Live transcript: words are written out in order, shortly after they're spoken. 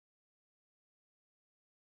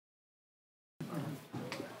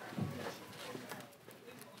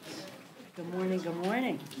Good morning, good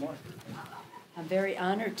morning. I'm very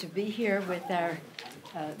honored to be here with our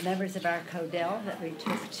members of our CODEL that we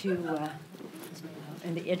took to,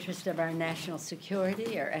 in the interest of our national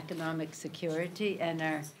security, our economic security, and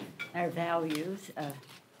our values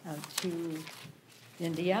to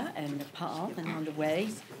India and Nepal. And on the way,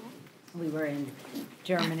 we were in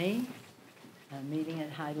Germany, meeting at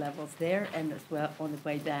high levels there, and as well on the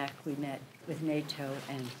way back, we met with NATO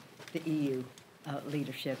and the EU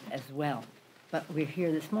leadership as well. But we're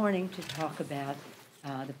here this morning to talk about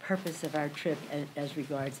the purpose of our trip as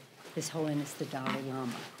regards His Holiness the Dalai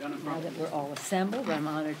Lama. Now that we're all assembled, I'm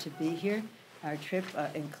honored to be here. Our trip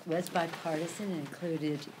was bipartisan and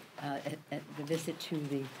included the visit to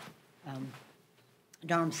the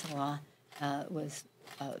Dharamsala was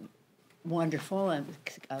wonderful, and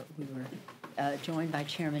we were joined by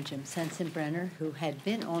Chairman Jim Sensenbrenner, who had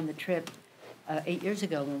been on the trip 8 years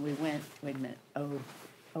ago when we went,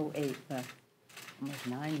 08, almost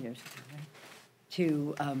 9 years ago, right?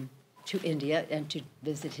 To India and to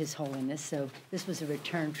visit His Holiness. So this was a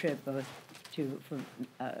return trip both for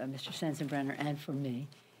Mr. Sensenbrenner and for me.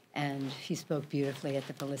 And he spoke beautifully at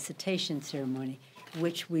the felicitation ceremony,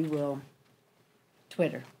 which we will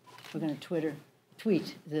Twitter. We're going to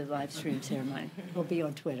tweet the live stream ceremony. We'll be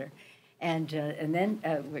on Twitter. And then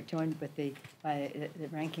we're joined by the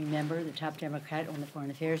ranking member, the top Democrat on the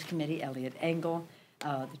Foreign Affairs Committee, Eliot Engel,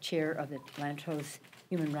 the chair of the Lantos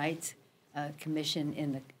Human Rights Commission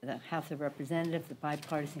in the House of Representatives, the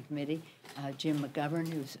bipartisan committee, Jim McGovern,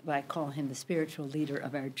 who's, I call him the spiritual leader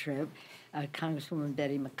of our trip, Congresswoman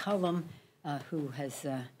Betty McCollum, who has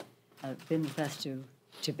been with us to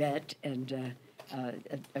Tibet and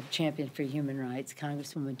a champion for human rights,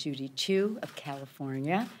 Congresswoman Judy Chu of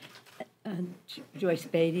California, Joyce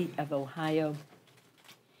Beatty of Ohio,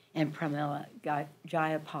 and Pramila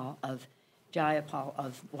Jayapal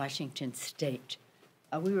of Washington State.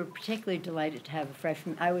 We were particularly delighted to have a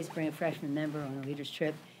freshman. I always bring a freshman member on a leaders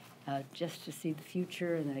trip just to see the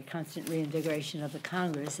future and the constant reinvigoration of the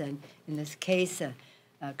Congress. And in this case,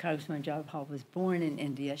 Congresswoman Jayapal was born in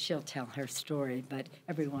India. She'll tell her story, but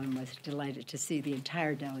everyone was delighted to see the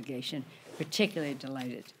entire delegation, particularly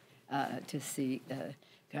delighted to see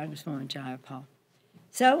Congresswoman Jayapal.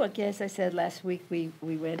 So, again, as I said, last week we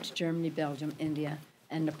went to Germany, Belgium, India,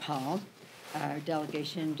 and Nepal. Our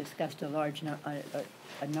delegation discussed a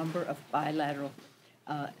number of bilateral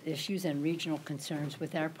issues and regional concerns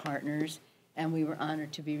with our partners, and we were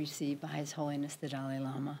honored to be received by His Holiness the Dalai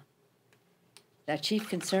Lama. The chief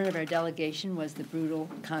concern of our delegation was the brutal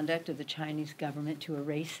conduct of the Chinese government to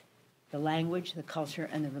erase the language, the culture,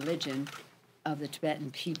 and the religion of the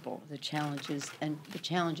Tibetan people, the challenges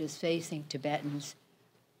facing Tibetans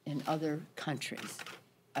in other countries.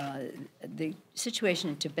 The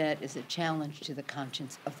situation in Tibet is a challenge to the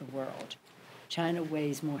conscience of the world. China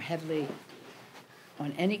weighs more heavily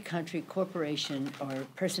on any country, corporation, or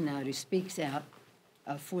personality who speaks out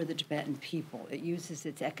for the Tibetan people. It uses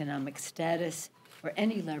its economic status or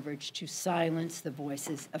any leverage to silence the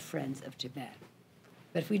voices of friends of Tibet.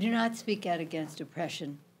 But if we do not speak out against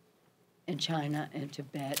oppression in China and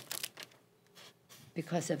Tibet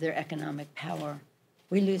because of their economic power,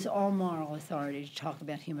 we lose all moral authority to talk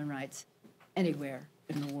about human rights anywhere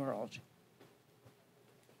in the world.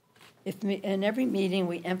 In every meeting,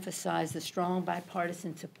 we emphasize the strong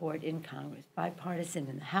bipartisan support in Congress, bipartisan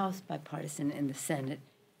in the House, bipartisan in the Senate,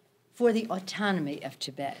 for the autonomy of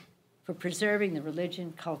Tibet, for preserving the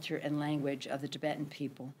religion, culture, and language of the Tibetan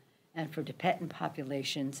people, and for Tibetan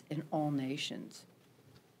populations in all nations.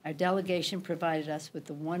 Our delegation provided us with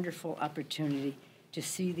the wonderful opportunity to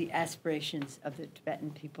see the aspirations of the Tibetan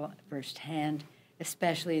people firsthand,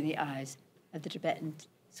 especially in the eyes of the Tibetan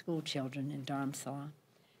school children in Dharamsala.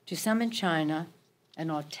 To some in China, an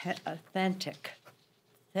authentic,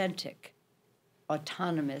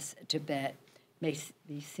 autonomous Tibet may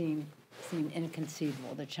seem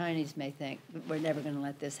inconceivable. The Chinese may think, we're never going to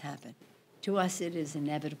let this happen. To us, it is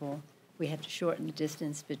inevitable. We have to shorten the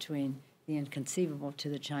distance between the inconceivable to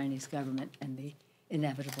the Chinese government and the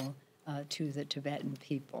inevitable to the Tibetan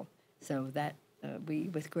people. So that we,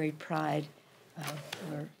 with great pride,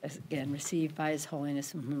 were, again, received by His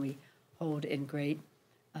Holiness, whom we hold in great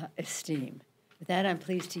esteem. With that, I'm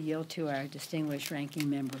pleased to yield to our distinguished ranking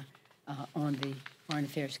member on the Foreign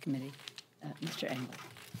Affairs Committee, Mr. Engel.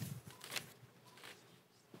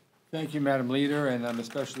 Thank you, Madam Leader, and I'm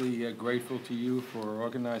especially grateful to you for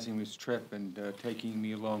organizing this trip and taking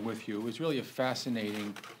me along with you. It was really a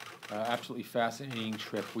fascinating, absolutely fascinating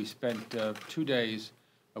trip. We spent 2 days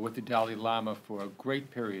with the Dalai Lama for great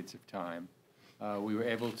periods of time. We were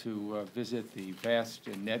able to visit the vast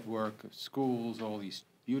network of schools, all these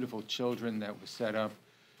beautiful children that was set up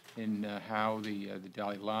in how the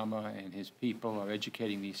Dalai Lama and his people are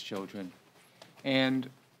educating these children. And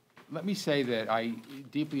let me say that I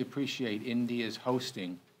deeply appreciate India's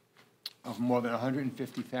hosting of more than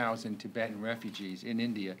 150,000 Tibetan refugees in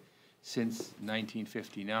India since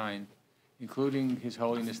 1959, including His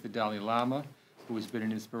Holiness the Dalai Lama, who has been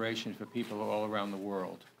an inspiration for people all around the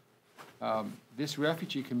world. This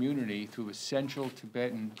refugee community, through a central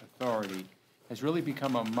Tibetan authority, has really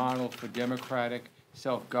become a model for democratic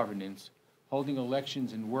self-governance, holding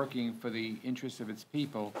elections and working for the interests of its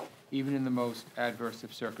people, even in the most adverse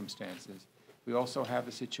of circumstances. We also have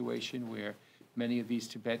a situation where many of these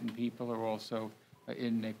Tibetan people are also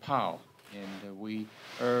in Nepal, and we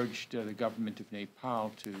urged the government of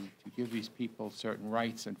Nepal to give these people certain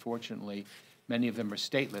rights. Unfortunately, many of them are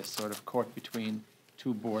stateless, sort of caught between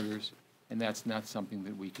two borders, and that's not something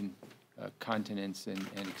that we can countenance and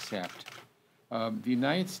accept. The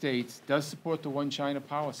United States does support the One China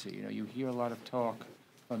policy. You know, you hear a lot of talk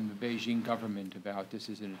from the Beijing government about this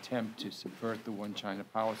as an attempt to subvert the One China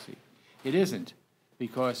policy. It isn't,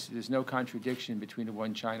 because there's no contradiction between the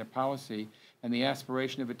One China policy and the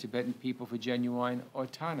aspiration of the Tibetan people for genuine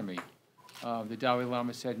autonomy. The Dalai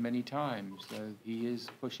Lama said many times he is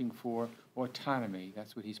pushing for autonomy.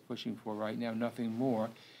 That's what he's pushing for right now, nothing more.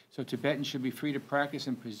 So Tibetans should be free to practice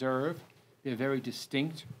and preserve their very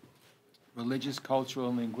distinct religious, cultural,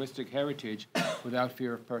 and linguistic heritage without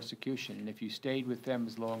fear of persecution. And if you stayed with them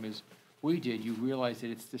as long as we did, you realize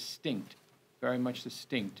that it's distinct, very much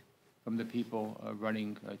distinct from the people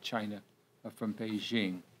running China from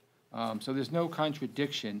Beijing. So there's no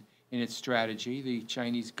contradiction in its strategy. The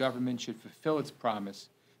Chinese government should fulfill its promise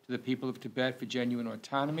to the people of Tibet for genuine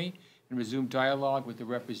autonomy and resume dialogue with the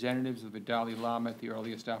representatives of the Dalai Lama at the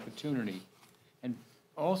earliest opportunity. And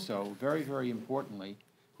also, very, very importantly,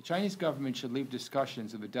 the Chinese government should leave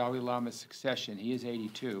discussions of the Dalai Lama's succession, he is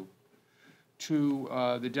 82,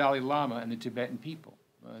 to the Dalai Lama and the Tibetan people.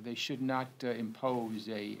 They should not impose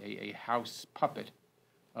a house puppet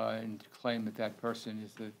and claim that that person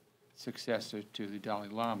is the successor to the Dalai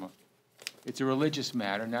Lama. It's a religious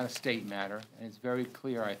matter, not a state matter, and it's very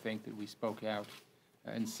clear, I think, that we spoke out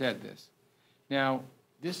and said this. Now,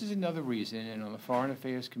 this is another reason, and on the Foreign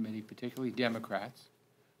Affairs Committee, particularly Democrats,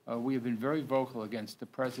 we have been very vocal against the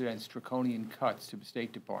President's draconian cuts to the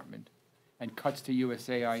State Department and cuts to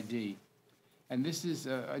USAID. And this is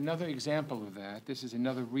another example of that. This is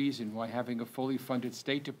another reason why having a fully funded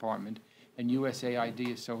State Department and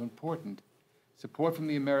USAID is so important. Support from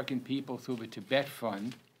the American people through the Tibet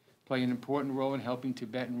Fund play an important role in helping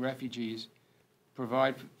Tibetan refugees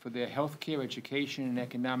provide for their health care, education, and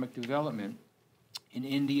economic development in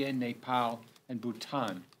India, Nepal, and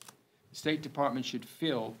Bhutan. The State Department should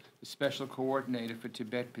fill the Special Coordinator for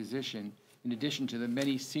Tibet position in addition to the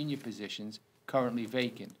many senior positions currently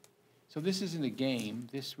vacant. So this isn't a game.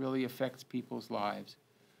 This really affects people's lives.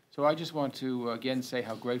 So I just want to again say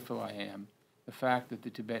how grateful I am. The fact that the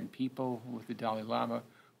Tibetan people with the Dalai Lama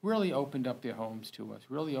really opened up their homes to us,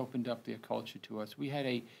 really opened up their culture to us. We had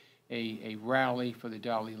a rally for the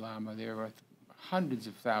Dalai Lama. There were hundreds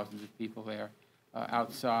of thousands of people there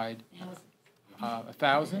outside.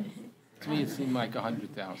 1,000? To me, it seemed like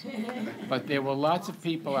 100,000. But there were lots of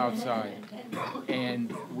people outside,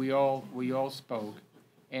 and we all spoke.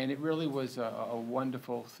 And it really was a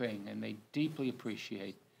wonderful thing, and they deeply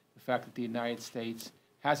appreciate the fact that the United States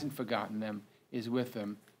hasn't forgotten them, is with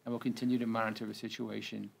them, and will continue to monitor the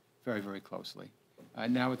situation very, very closely.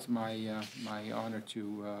 Now it's my honor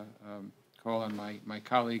to call on my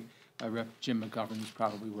colleague, Rep. Jim McGovern, who's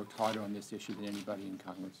probably worked harder on this issue than anybody in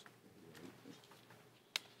Congress.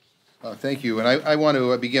 Thank you. And I want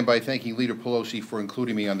to begin by thanking Leader Pelosi for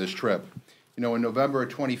including me on this trip. You know, in November of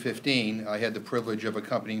 2015, I had the privilege of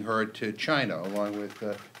accompanying her to China, along with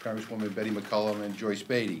Congresswoman Betty McCollum and Joyce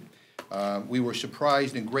Beatty. We were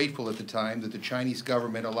surprised and grateful at the time that the Chinese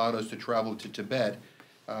government allowed us to travel to Tibet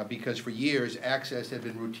because for years access had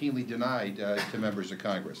been routinely denied to members of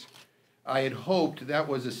Congress. I had hoped that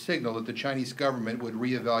was a signal that the Chinese government would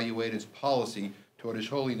reevaluate its policy toward His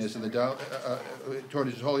Holiness and the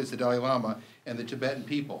Dalai Lama and the Tibetan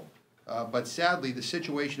people. But sadly, the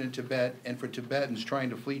situation in Tibet and for Tibetans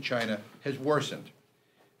trying to flee China has worsened.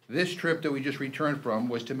 This trip that we just returned from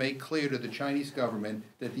was to make clear to the Chinese government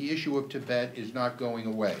that the issue of Tibet is not going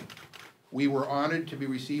away. We were honored to be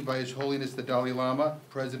received by His Holiness the Dalai Lama,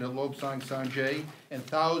 President Lobsang Sanjay, and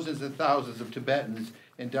thousands of Tibetans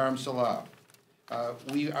in Dharamsala.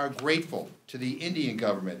 We are grateful to the Indian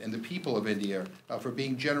government and the people of India for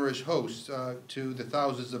being generous hosts to the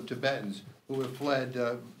thousands of Tibetans who have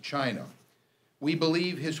fled China. We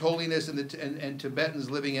believe His Holiness and Tibetans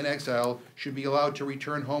living in exile should be allowed to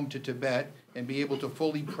return home to Tibet and be able to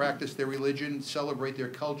fully practice their religion, celebrate their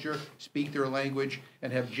culture, speak their language,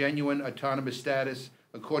 and have genuine autonomous status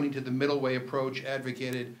according to the middle way approach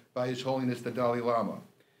advocated by His Holiness the Dalai Lama.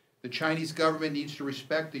 The Chinese government needs to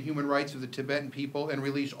respect the human rights of the Tibetan people and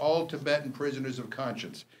release all Tibetan prisoners of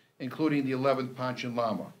conscience, including the 11th Panchen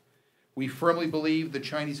Lama. We firmly believe the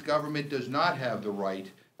Chinese government does not have the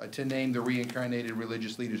right to name the reincarnated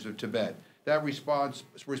religious leaders of Tibet. That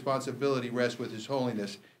responsibility rests with His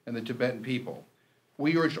Holiness and the Tibetan people.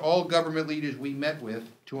 We urged all government leaders we met with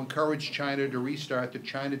to encourage China to restart the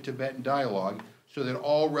China-Tibetan dialogue so that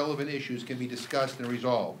all relevant issues can be discussed and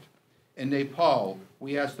resolved. In Nepal,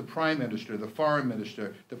 we asked the Prime Minister, the Foreign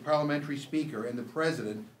Minister, the Parliamentary Speaker, and the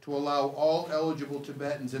President to allow all eligible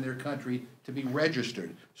Tibetans in their country to be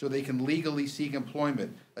registered so they can legally seek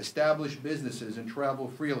employment, establish businesses, and travel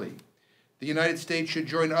freely. The United States should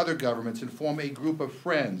join other governments and form a group of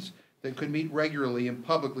friends that could meet regularly and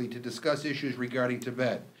publicly to discuss issues regarding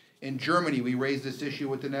Tibet. In Germany, we raised this issue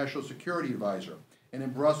with the National Security Advisor, and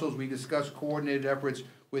in Brussels, we discussed coordinated efforts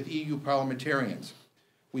with EU parliamentarians.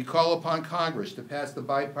 We call upon Congress to pass the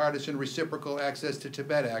Bipartisan Reciprocal Access to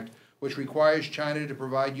Tibet Act, which requires China to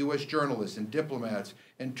provide U.S. journalists and diplomats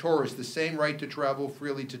and tourists the same right to travel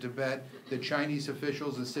freely to Tibet that Chinese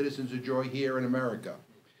officials and citizens enjoy here in America.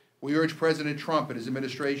 We urge President Trump and his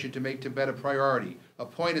administration to make Tibet a priority,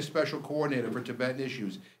 appoint a special coordinator for Tibetan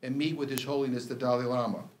issues, and meet with His Holiness the Dalai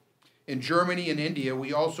Lama. In Germany and India,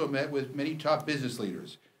 we also met with many top business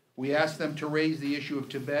leaders. We asked them to raise the issue of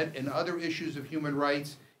Tibet and other issues of human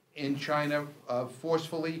rights in China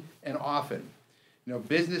forcefully and often. You know,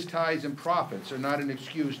 business ties and profits are not an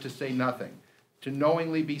excuse to say nothing. To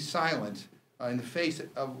knowingly be silent in the face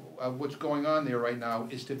of what's going on there right now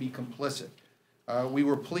is to be complicit. We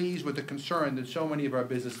were pleased with the concern that so many of our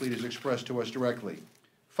business leaders expressed to us directly.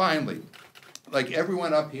 Finally, like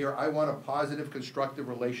everyone up here, I want a positive, constructive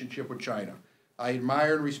relationship with China. I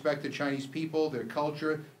admire and respect the Chinese people, their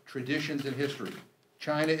culture, traditions, and history.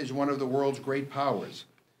 China is one of the world's great powers.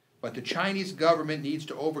 But the Chinese government needs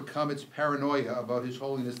to overcome its paranoia about His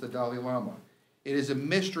Holiness the Dalai Lama. It is a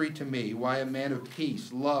mystery to me why a man of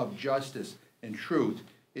peace, love, justice, and truth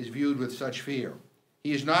is viewed with such fear.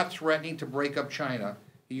 He is not threatening to break up China.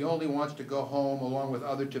 He only wants to go home along with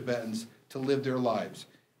other Tibetans to live their lives.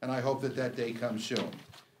 And I hope that that day comes soon.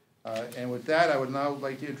 And with that, I would now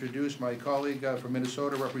like to introduce my colleague from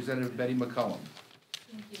Minnesota, Representative Betty McCollum.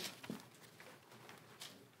 Thank you.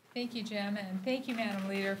 Thank you, Jim, and thank you, Madam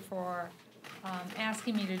Leader, for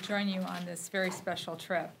asking me to join you on this very special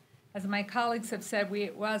trip. As my colleagues have said,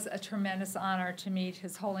 it was a tremendous honor to meet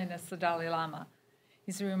His Holiness the Dalai Lama.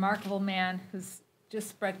 He's a remarkable man who's just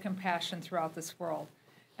spread compassion throughout this world.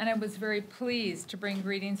 And I was very pleased to bring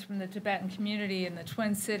greetings from the Tibetan community in the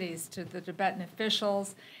Twin Cities to the Tibetan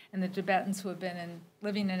officials and the Tibetans who have been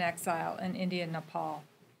living in exile in India and Nepal.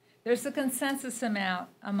 There's a consensus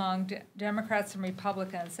among Democrats and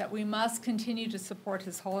Republicans that we must continue to support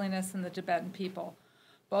His Holiness and the Tibetan people,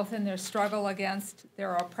 both in their struggle against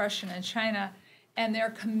their oppression in China and their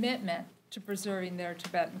commitment to preserving their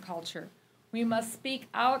Tibetan culture. We must speak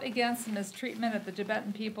out against the mistreatment of the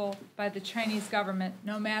Tibetan people by the Chinese government,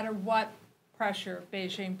 no matter what pressure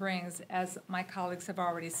Beijing brings, as my colleagues have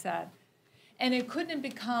already said. And it couldn't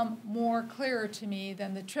become more clear to me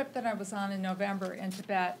than the trip that I was on in November in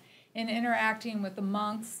Tibet, in interacting with the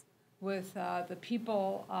monks, with the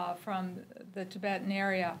people from the Tibetan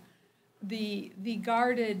area, the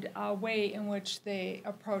guarded way in which they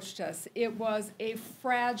approached us. It was a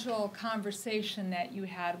fragile conversation that you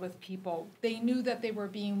had with people. They knew that they were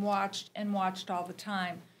being watched and watched all the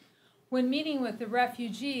time. When meeting with the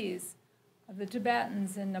refugees, the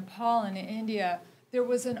Tibetans in Nepal and in India, there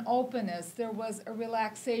was an openness, there was a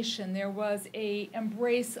relaxation, there was an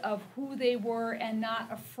embrace of who they were and not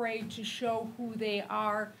afraid to show who they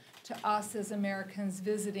are to us as Americans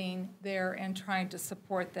visiting there and trying to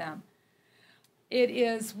support them. It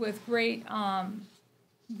is with great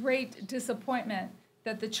disappointment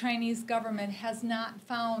that the Chinese government has not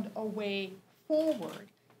found a way forward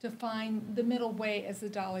to find the middle way, as the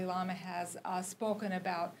Dalai Lama has spoken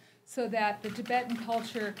about, so that the Tibetan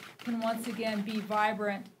culture can once again be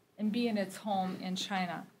vibrant and be in its home in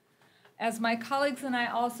China. As my colleagues and I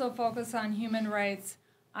also focus on human rights,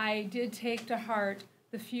 I did take to heart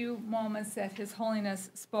the few moments that His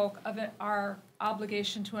Holiness spoke of our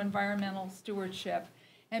obligation to environmental stewardship.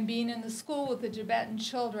 And being in the school with the Tibetan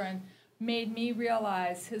children made me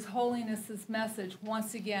realize His Holiness's message,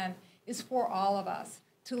 once again, is for all of us,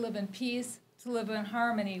 to live in peace, to live in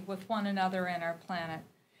harmony with one another and our planet.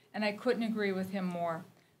 and I couldn't agree with him more.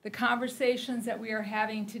 The conversations that we are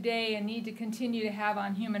having today and need to continue to have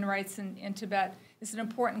on human rights in Tibet is an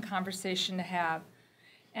important conversation to have.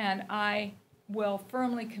 And I will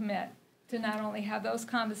firmly commit to not only have those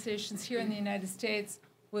conversations here in the United States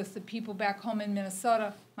with the people back home in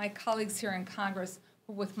Minnesota, my colleagues here in Congress,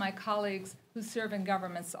 but with my colleagues who serve in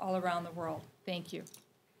governments all around the world. Thank you.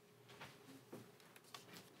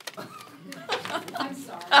 I'm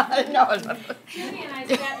sorry. No. Judy and I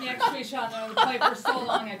sat next to each other on the plane for so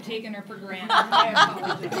long I've taken her for granted. I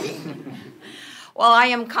apologize. Well, I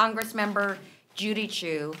am Congressmember Judy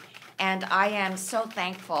Chu, and I am so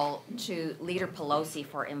thankful to Leader Pelosi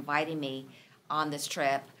for inviting me on this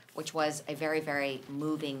trip, which was a very, very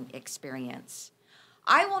moving experience.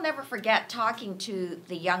 I will never forget talking to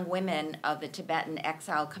the young women of the Tibetan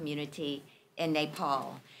exile community in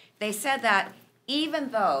Nepal. They said that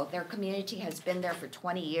even though their community has been there for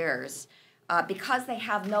 20 years, because they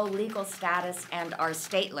have no legal status and are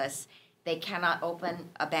stateless, they cannot open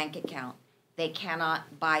a bank account. They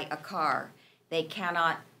cannot buy a car. They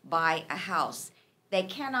cannot buy a house. They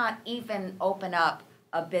cannot even open up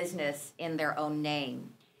a business in their own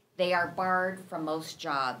name. They are barred from most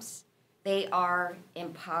jobs. They are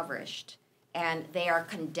impoverished, and they are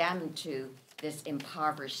condemned to this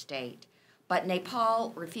impoverished state. But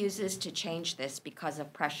Nepal refuses to change this because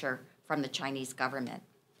of pressure from the Chinese government.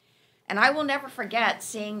 And I will never forget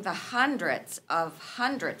seeing the hundreds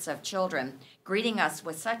of children greeting us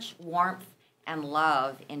with such warmth and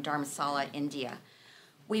love in Dharamsala, India.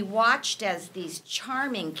 We watched as these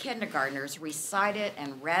charming kindergartners recited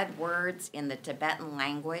and read words in the Tibetan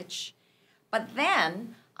language. But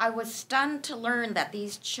then I was stunned to learn that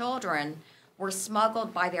these children were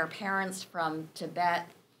smuggled by their parents from Tibet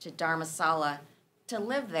to Dharamsala to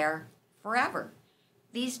live there forever.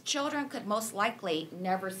 These children could most likely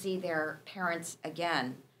never see their parents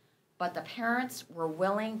again, but the parents were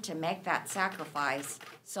willing to make that sacrifice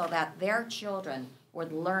so that their children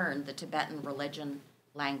would learn the Tibetan religion,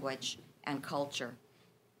 language, and culture.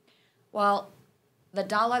 Well, the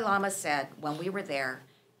Dalai Lama said when we were there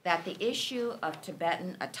that the issue of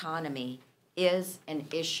Tibetan autonomy is an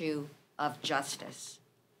issue of justice.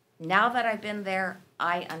 Now that I've been there,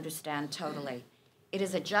 I understand totally. It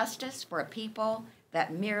is a justice for a people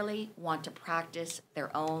that merely want to practice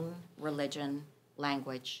their own religion,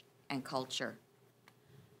 language, and culture.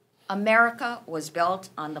 America was built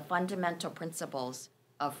on the fundamental principles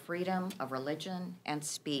of freedom of religion and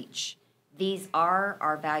speech. These are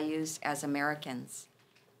our values as Americans.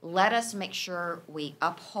 Let us make sure we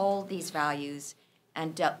uphold these values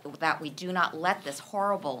and that we do not let this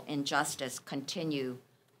horrible injustice continue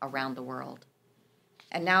around the world.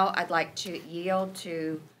 And now I'd like to yield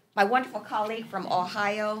to my wonderful colleague from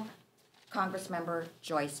Ohio, Congressmember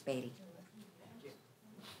Joyce Beatty.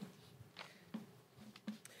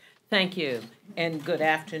 Thank you, and good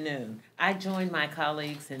afternoon. I join my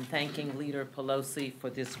colleagues in thanking Leader Pelosi for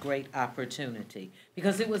this great opportunity,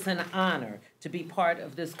 because it was an honor to be part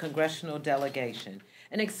of this congressional delegation,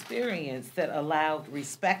 an experience that allowed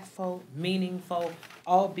respectful, meaningful,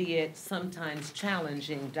 albeit sometimes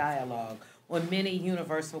challenging dialogue on many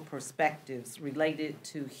universal perspectives related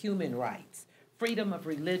to human rights, freedom of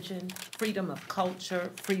religion, freedom of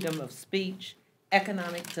culture, freedom of speech,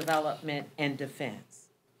 economic development, and defense.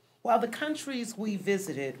 While the countries we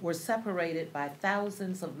visited were separated by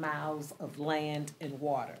thousands of miles of land and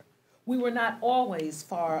water, we were not always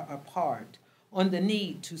far apart on the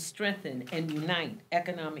need to strengthen and unite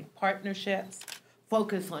economic partnerships,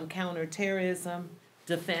 focus on counterterrorism,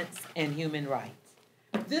 defense, and human rights.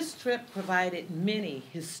 This trip provided many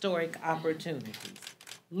historic opportunities.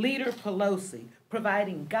 Leader Pelosi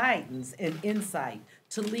providing guidance and insight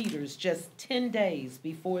to leaders just 10 days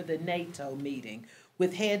before the NATO meeting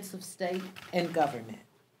with heads of state and government.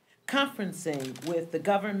 Conferencing with the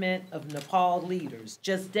government of Nepal leaders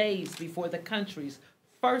just days before the country's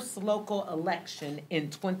first local election in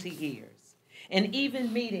 20 years. And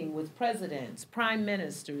even meeting with presidents, prime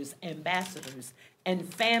ministers, ambassadors,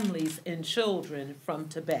 and families and children from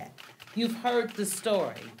Tibet. You've heard the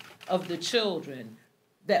story of the children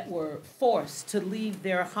that were forced to leave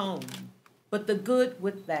their home. But the good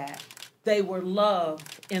with that, they were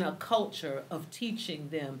loved in a culture of teaching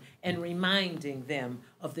them and reminding them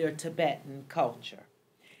of their Tibetan culture.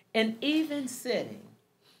 And even sitting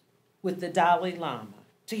with the Dalai Lama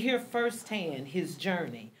to hear firsthand his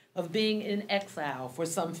journey of being in exile for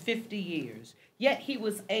some 50 years, yet he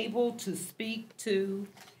was able to speak to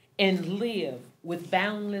and live with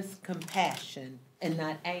boundless compassion and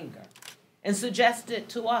not anger, and suggested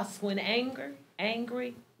to us when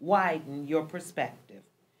angry, widen your perspective.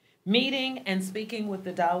 Meeting and speaking with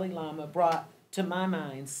the Dalai Lama brought to my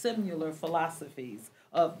mind similar philosophies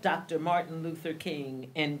of Dr. Martin Luther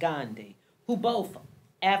King and Gandhi, who both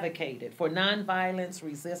advocated for nonviolence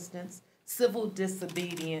resistance, civil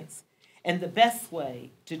disobedience, and the best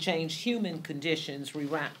way to change human conditions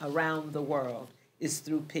around the world is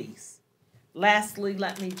through peace. Lastly,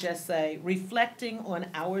 let me just say, reflecting on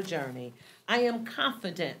our journey, I am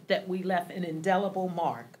confident that we left an indelible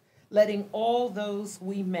mark, letting all those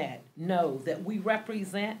we met know that we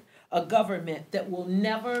represent a government that will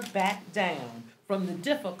never back down from the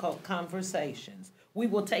difficult conversations. We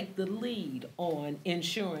will take the lead on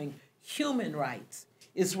ensuring human rights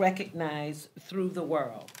is recognized through the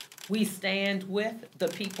world. We stand with the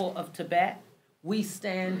people of Tibet. We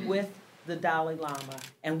stand with the Dalai Lama,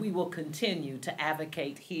 and we will continue to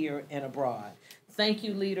advocate here and abroad. Thank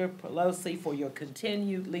you, Leader Pelosi, for your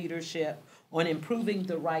continued leadership on improving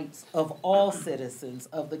the rights of all citizens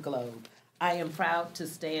of the globe. I am proud to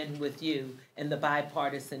stand with you in the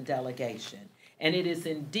bipartisan delegation, and it is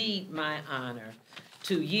indeed my honor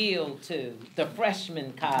to yield to the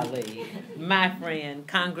freshman colleague, my friend,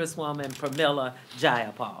 Congresswoman Pramila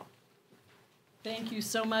Jayapal. Thank you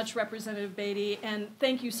so much, Representative Beatty, and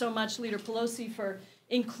thank you so much, Leader Pelosi, for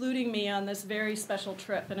including me on this very special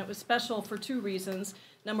trip. And it was special for two reasons.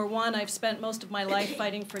 Number one, I've spent most of my life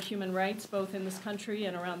fighting for human rights, both in this country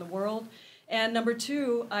and around the world. And number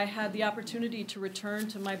two, I had the opportunity to return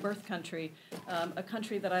to my birth country, a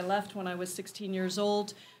country that I left when I was 16 years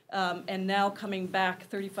old, and now coming back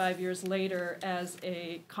 35 years later as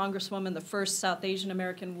a congresswoman, the first South Asian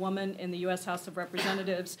American woman in the U.S. House of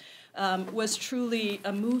Representatives, was truly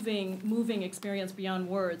a moving experience beyond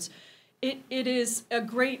words. It is of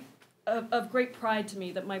great pride to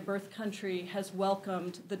me that my birth country has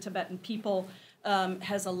welcomed the Tibetan people,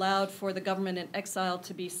 has allowed for the government in exile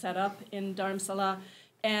to be set up in Dharamsala,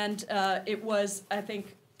 and it was, I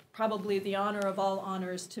think, probably the honor of all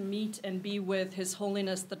honors to meet and be with His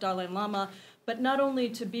Holiness the Dalai Lama, but not only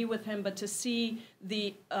to be with him, but to see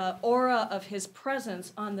the aura of his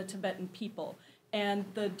presence on the Tibetan people and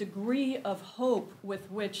the degree of hope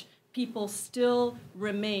with which people still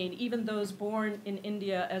remain, even those born in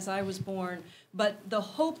India as I was born, but the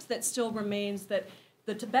hope that still remains that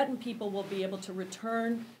the Tibetan people will be able to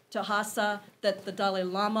return to Lhasa, that the Dalai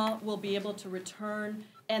Lama will be able to return,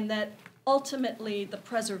 and that ultimately the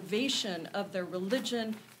preservation of their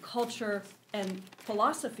religion, culture, and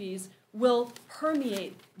philosophies will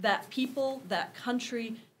permeate that people, that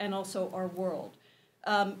country, and also our world.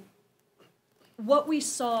 What we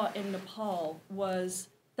saw in Nepal was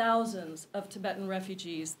thousands of Tibetan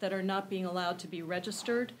refugees that are not being allowed to be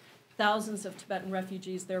registered, thousands of Tibetan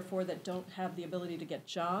refugees, therefore, that don't have the ability to get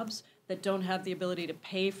jobs, that don't have the ability to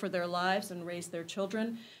pay for their lives and raise their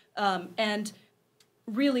children, and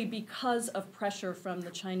really because of pressure from the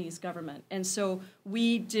Chinese government. And so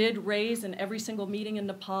we did raise in every single meeting in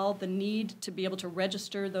Nepal the need to be able to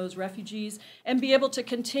register those refugees and be able to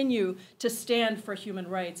continue to stand for human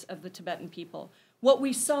rights of the Tibetan people. What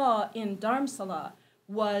we saw in Dharamsala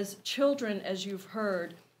was children, as you've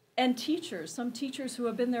heard, and teachers, some teachers who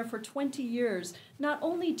have been there for 20 years, not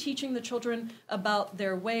only teaching the children about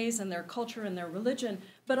their ways and their culture and their religion,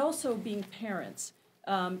 but also being parents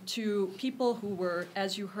to people who were,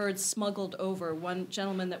 as you heard, smuggled over. One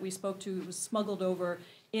gentleman that we spoke to was smuggled over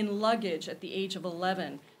in luggage at the age of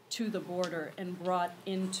 11 to the border and brought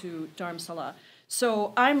into Dharamsala.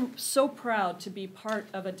 So I'm so proud to be part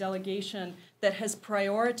of a delegation that has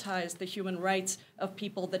prioritized the human rights of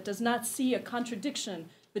people, that does not see a contradiction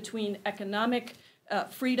between economic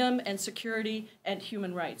freedom and security and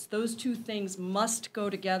human rights. Those two things must go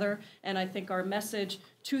together, and I think our message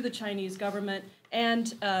to the Chinese government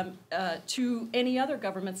and to any other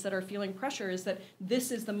governments that are feeling pressure is that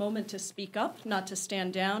this is the moment to speak up, not to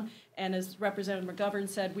stand down. And as Representative McGovern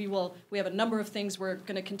said, we have a number of things we're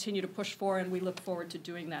going to continue to push for, and we look forward to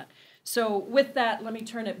doing that. So with that, let me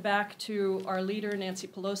turn it back to our leader, Nancy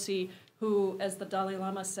Pelosi, who, as the Dalai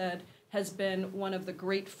Lama said, has been one of the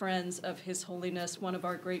great friends of His Holiness, one of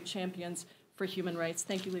our great champions for human rights.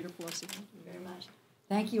 Thank you, Leader Pelosi. Thank you very much.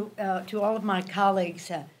 Thank you to all of my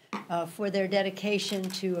colleagues for their dedication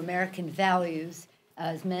to American values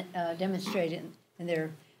as demonstrated in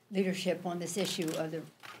their leadership on this issue of the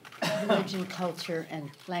religion, culture,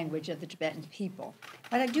 and language of the Tibetan people.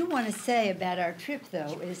 What I do want to say about our trip,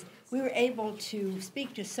 though, is we were able to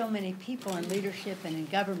speak to so many people in leadership and in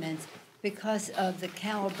governments because of the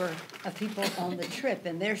caliber of people on the trip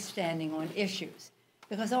and their standing on issues.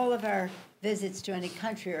 Because all of our visits to any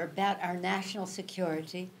country are about our national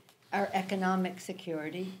security, our economic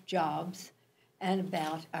security, jobs, and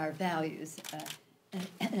about our values.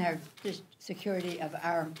 and our security of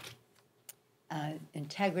our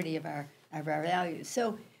integrity of our values.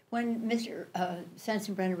 So when Mr.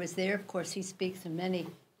 Sensenbrenner was there, of course, he speaks of many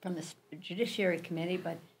from the Judiciary Committee,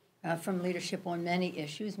 but from leadership on many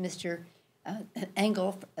issues. Mr.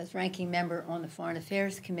 Engel, as ranking member on the Foreign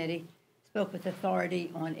Affairs Committee, spoke with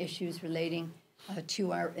authority on issues relating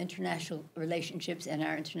to our international relationships and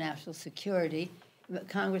our international security.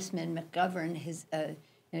 Congressman McGovern,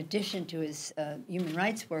 in addition to his human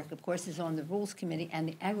rights work, of course, is on the Rules Committee and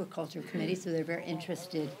the Agriculture Committee, so they're very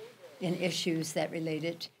interested in issues that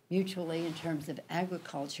related mutually in terms of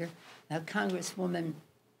agriculture. Congresswoman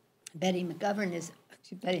Betty McGovern is,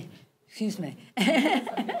 Betty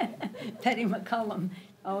McCollum,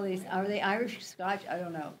 all these, are they Irish, Scotch? I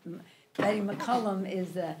don't know. Betty McCollum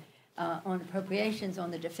is on appropriations on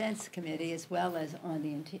the Defense Committee as well as on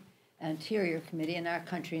the Interior Committee. In our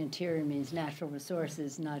country, interior means natural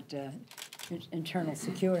resources, not internal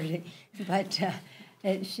security. But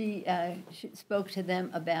she spoke to them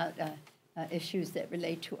about issues that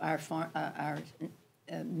relate to our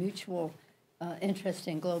mutual interest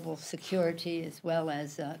in global security as well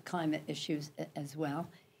as climate issues as well.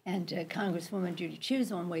 And Congresswoman Judy Chu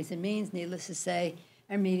on Ways and Means, needless to say,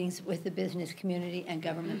 our meetings with the business community and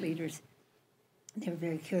government leaders, they were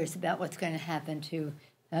very curious about what's going to happen to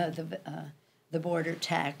the border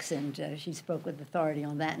tax, and she spoke with authority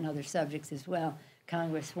on that and other subjects as well.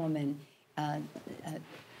 Congresswoman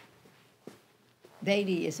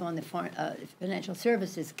Beatty is on the Financial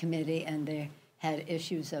Services Committee, and they had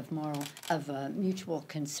issues of mutual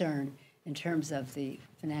concern in terms of the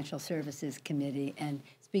Financial Services Committee and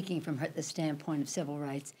speaking from the standpoint of civil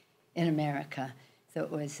rights in America. So it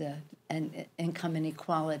was income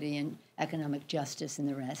inequality and economic justice and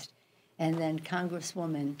the rest. And then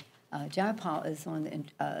Congresswoman Jayapal is on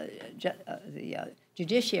the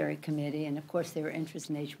Judiciary Committee, and of course they were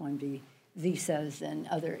interested in H-1B visas and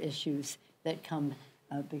other issues that come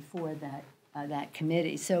before that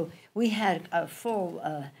committee. So we had a full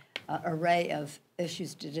array of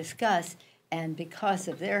issues to discuss, and because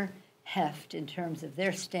of their heft in terms of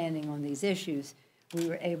their standing on these issues, we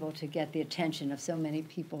were able to get the attention of so many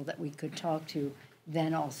people that we could talk to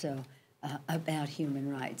then also about human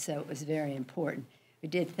rights. So it was very important. We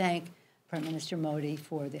did thank Prime Minister Modi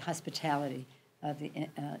for the hospitality of the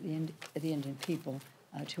Indian people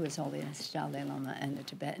to His Holiness the Dalai Lama and the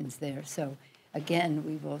Tibetans there. So again,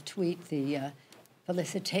 we will tweet the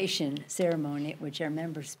felicitation ceremony at which our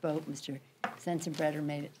members spoke. Mr.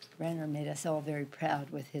 Sensenbrenner made us all very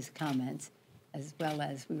proud with his comments, as well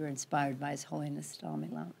as we were inspired by His Holiness the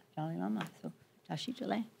Dalai Lama. So, Tashi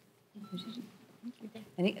Jalai.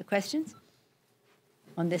 Any questions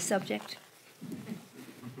on this subject?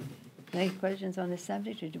 Any questions on this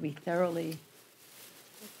subject, or do we thoroughly?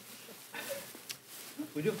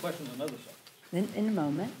 We do have questions on other subjects. In a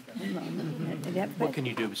moment. What can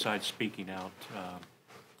you do besides speaking out?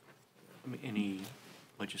 Any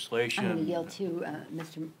legislation? I'm going to yield to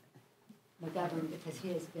Mr. McGovern because he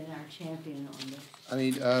has been our champion on this. I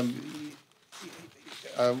mean,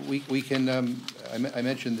 we can, I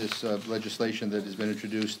mentioned this legislation that has been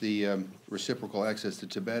introduced, the Reciprocal Access to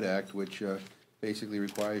Tibet Act, which basically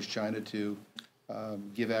requires China to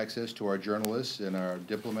give access to our journalists and our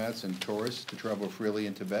diplomats and tourists to travel freely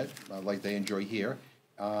in Tibet, like they enjoy here.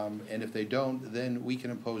 And if they don't, then we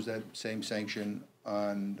can impose that same sanction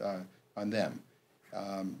on them.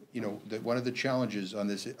 You know, one of the challenges on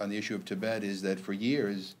the issue of Tibet is that for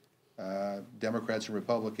years, Democrats and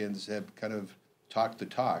Republicans have kind of talked the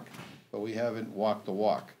talk, but we haven't walked the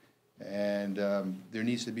walk. And there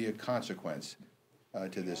needs to be a consequence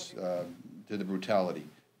to this, to the brutality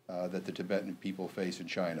that the Tibetan people face in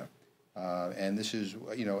China. And this is,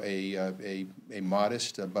 you know, a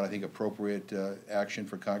modest but I think appropriate action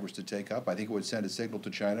for Congress to take up. I think it would send a signal to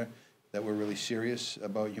China that we're really serious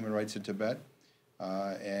about human rights in Tibet,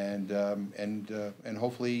 and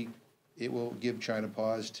hopefully it will give China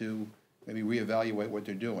pause to maybe reevaluate what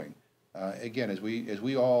they're doing. Again, as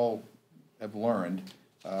we all have learned,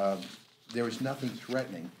 there is nothing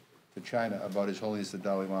threatening to China about His Holiness the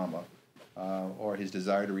Dalai Lama, or his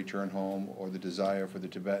desire to return home, or the desire for the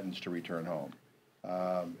Tibetans to return home.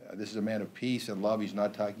 This is a man of peace and love. He's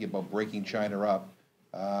not talking about breaking China up,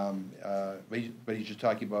 but he's just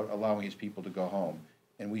talking about allowing his people to go home,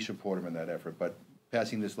 and we support him in that effort. But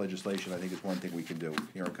passing this legislation, I think, is one thing we can do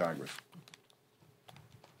here in Congress.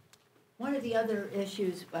 One of the other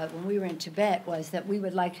issues when we were in Tibet was that we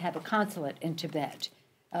would like to have a consulate in Tibet.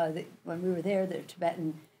 When we were there, the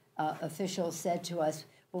Tibetan officials said to us,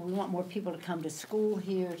 well, we want more people to come to school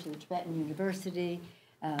here, to the Tibetan University,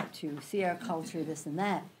 to see our culture, this and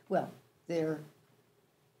that. Well, their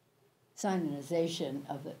Simonization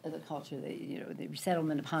of the culture, the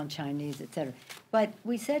resettlement of Han Chinese, et cetera. But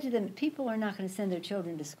we said to them, people are not going to send their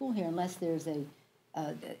children to school here unless there's a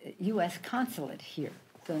U.S. consulate here,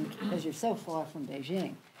 because you're so far from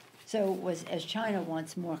Beijing. So as China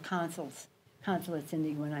wants more consulates in the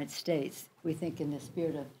United States, we think in the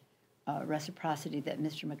spirit of reciprocity that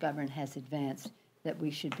Mr. McGovern has advanced, that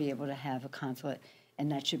we should be able to have a consulate,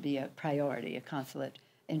 and that should be a priority, a consulate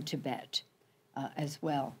in Tibet as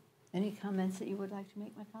well. Any comments that you would like to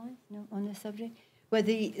make, my colleagues, on this subject? Well,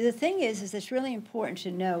 the thing is it's really important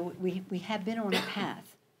to know we have been on a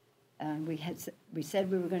path. We said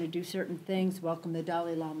we were going to do certain things, welcome the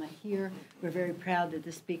Dalai Lama here. We're very proud that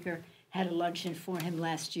the speaker had a luncheon for him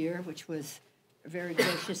last year, which was very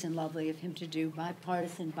gracious and lovely of him to do,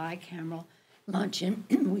 bipartisan, bicameral luncheon.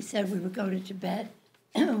 We said we would go to Tibet.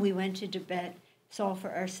 We went to Tibet, saw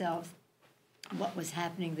for ourselves what was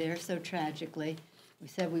happening there so tragically. We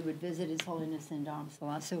said we would visit His Holiness in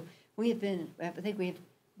Dharamsala. So we have been, I think we've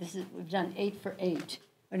done 8 for 8,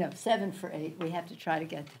 or no, 7 for 8. We have to try to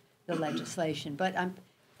get the legislation. But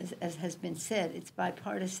as has been said, it's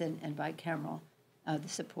bipartisan and bicameral, the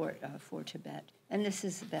support for Tibet. And this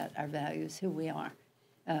is about our values, who we are.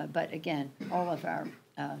 But again, all of our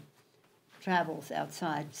travels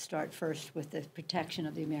outside start first with the protection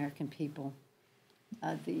of the American people,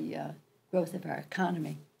 the growth of our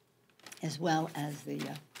economy, as well as the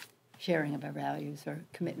sharing of our values or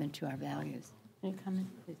commitment to our values. Any comment,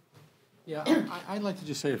 please? Yeah, I'd like to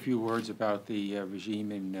just say a few words about the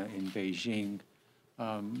regime in Beijing.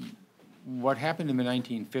 What happened in the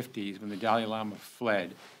 1950s when the Dalai Lama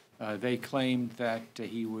fled, they claimed that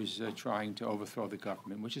he was trying to overthrow the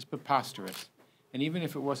government, which is preposterous. And even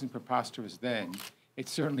if it wasn't preposterous then,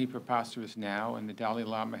 it's certainly preposterous now, and the Dalai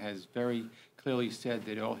Lama has very clearly said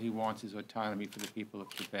that all he wants is autonomy for the people of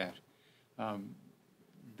Tibet.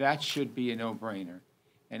 That should be a no-brainer.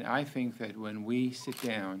 And I think that when we sit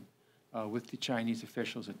down with the Chinese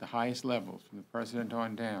officials at the highest levels, from the president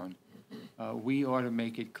on down, we ought to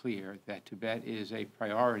make it clear that Tibet is a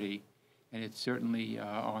priority, and it's certainly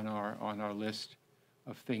on our list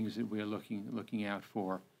of things that we're looking out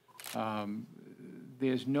for.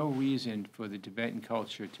 There's no reason for the Tibetan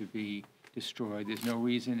culture to be destroyed. There's no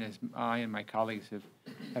reason, as I and my colleagues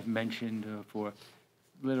have mentioned, for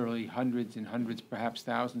literally hundreds and hundreds, perhaps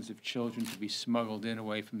thousands of children to be smuggled in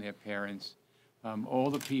away from their parents. All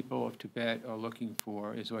the people of Tibet are looking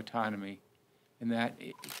for is autonomy, and that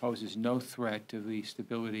poses no threat to the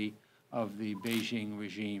stability of the Beijing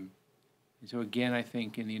regime. And so again, I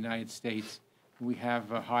think in the United States, we have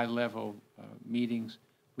high-level meetings.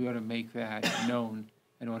 We ought to make that known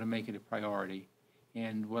and ought to make it a priority.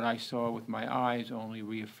 And what I saw with my eyes only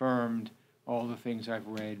reaffirmed all the things I've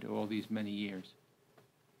read all these many years.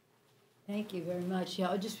 Thank you very much. Yeah,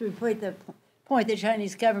 I'll just repeat the point. The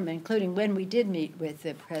Chinese government, including when we did meet with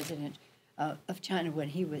the president of China when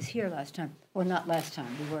he was here last time, well, not last time,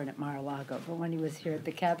 we weren't at Mar-a-Lago, but when he was here at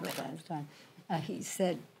the Capitol last time, he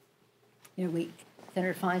said,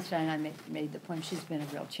 Senator Feinstein and I made the point, she's been a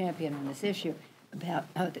real champion on this issue about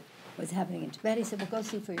what's happening in Tibet. He said, well, go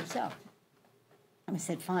see for yourself. And we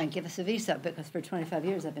said, fine, give us a visa, because for 25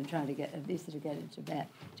 years I've been trying to get a visa to get into Tibet.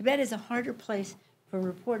 Tibet is a harder place for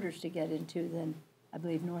reporters to get into than, I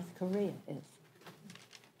believe, North Korea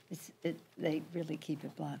is. They really keep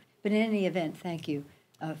it blocked. But in any event, thank you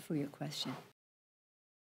for your question.